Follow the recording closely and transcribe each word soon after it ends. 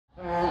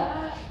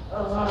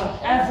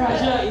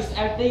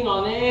standing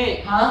on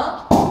it.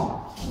 Huh?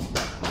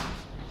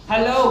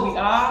 Hello, we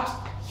are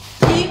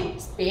Team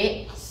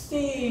Speak.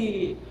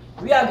 C.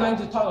 We are going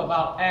to talk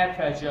about air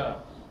pressure.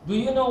 Do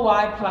you know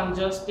why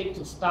plungers stick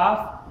to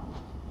stuff?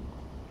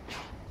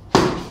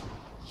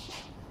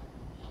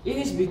 It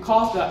is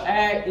because the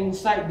air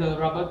inside the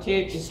rubber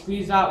tape is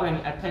squeezed out when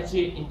attached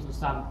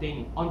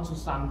onto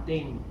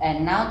something.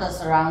 And now the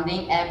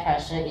surrounding air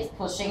pressure is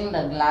pushing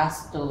the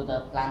glass to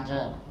the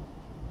plunger.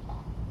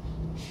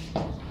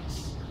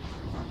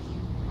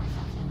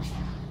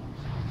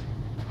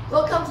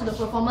 Welcome to the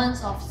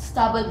performance of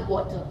stubborn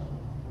water.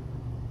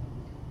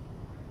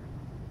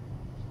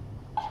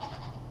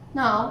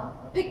 Now,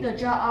 pick the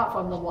jar up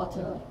from the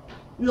water.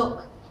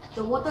 Look,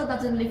 the water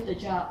doesn't leave the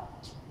jar.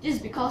 This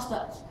is because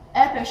the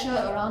air pressure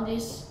around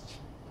this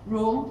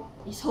room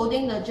is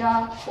holding the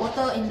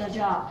water in the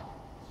jar.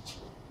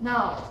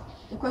 Now,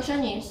 the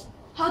question is,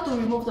 how to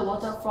remove the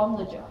water from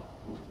the jar?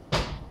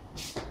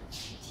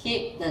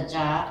 Tip the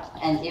jar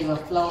and it will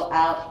flow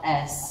out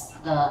as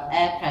the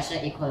air pressure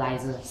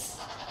equalizes.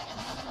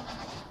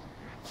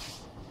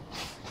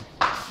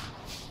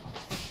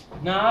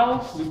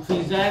 Now we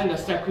present the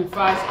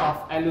sacrifice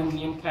of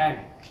aluminum can.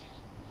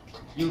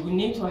 You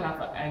need to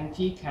have an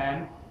empty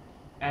can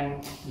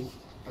and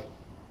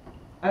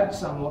add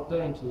some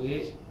water into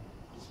it,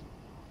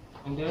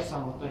 and there's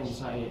some water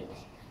inside it.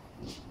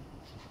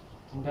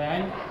 And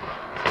then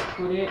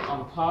put it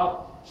on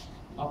top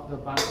of the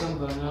Bunsen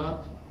burner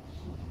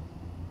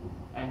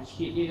and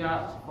heat it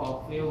up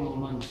for a few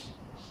moments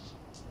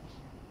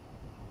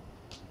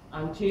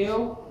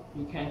until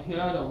you can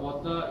hear the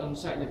water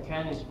inside the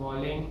can is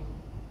boiling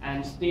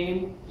and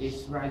steam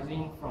is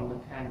rising from the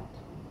can.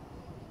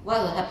 What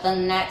will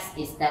happen next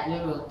is that we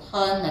will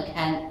turn the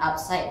can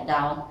upside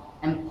down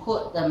and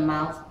put the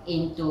mouth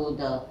into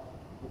the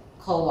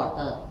cold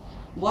water.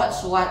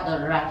 Watch what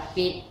the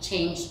rapid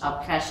change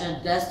of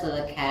pressure does to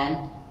the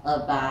can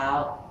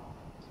about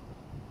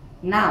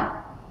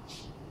now.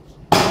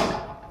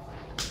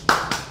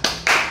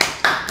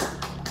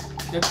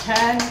 The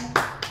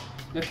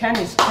can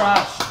is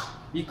crushed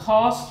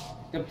because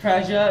the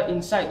pressure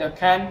inside the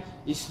can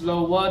is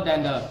lower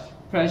than the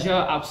pressure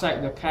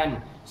outside the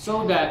can,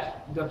 so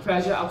that the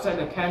pressure outside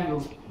the can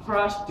will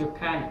crush the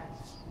can.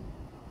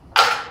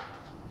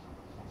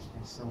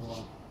 And so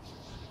on.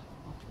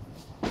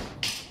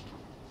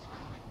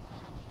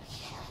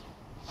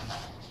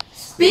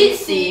 Speed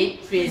C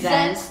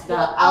presents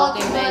the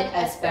ultimate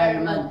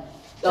experiment,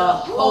 the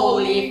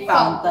holy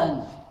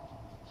fountain.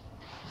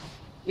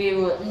 We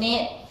would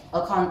need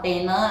a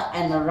container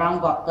and a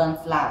round bottom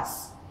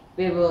flask.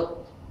 We will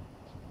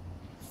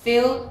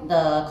fill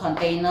the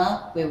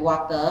container with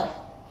water,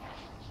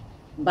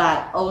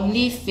 but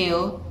only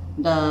fill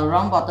the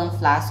round bottom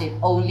flask with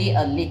only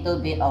a little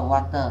bit of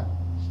water.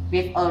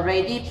 We've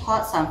already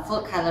poured some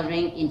food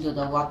coloring into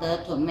the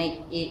water to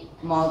make it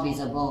more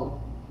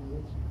visible.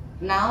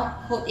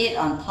 Now put it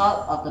on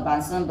top of the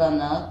Bunsen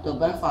burner to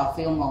burn for a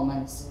few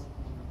moments.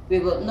 We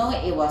would know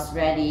it was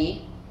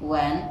ready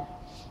when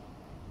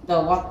the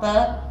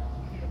water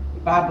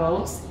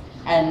bubbles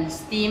and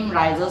steam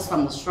rises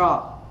from the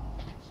straw.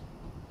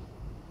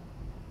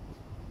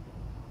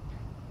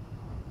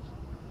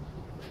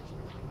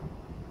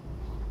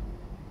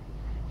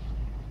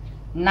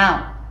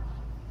 Now,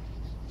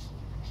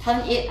 turn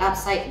it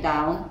upside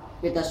down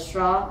with the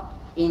straw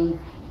in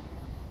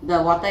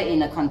the water in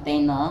the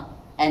container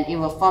and it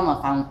will form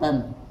a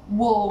fountain.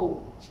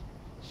 Whoa!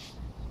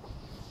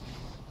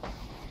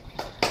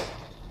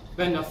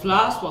 When the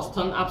flask was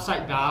turned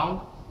upside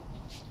down,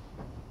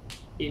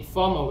 it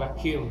formed a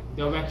vacuum.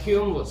 The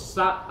vacuum would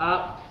suck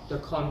up the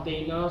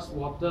container's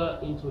water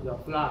into the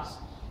flask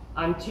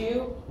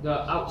until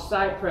the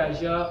outside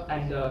pressure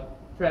and the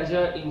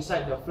pressure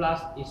inside the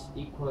flask is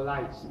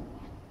equalized.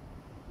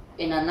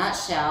 In a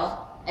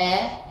nutshell,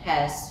 air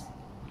has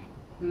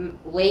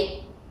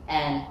weight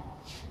and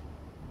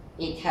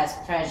it has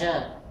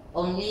pressure.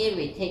 Only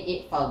we take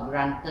it for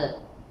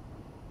granted.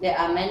 There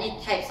are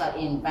many types of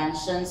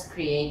inventions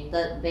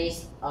created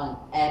based on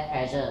air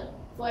pressure.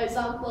 For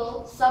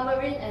example,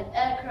 submarine and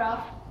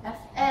aircraft have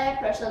air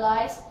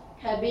pressurized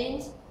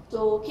cabins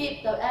to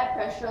keep the air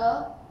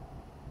pressure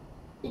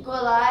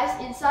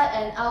equalized inside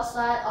and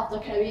outside of the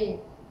cabin.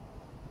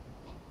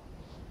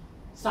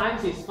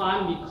 Science is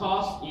fun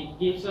because it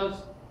gives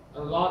us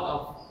a lot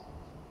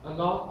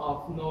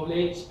of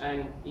knowledge,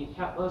 and it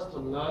helps us to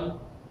learn,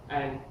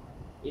 and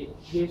it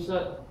gives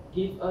us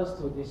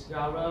to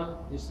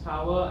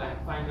discover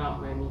and find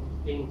out many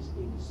things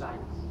in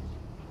science.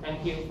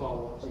 Thank you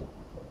for watching.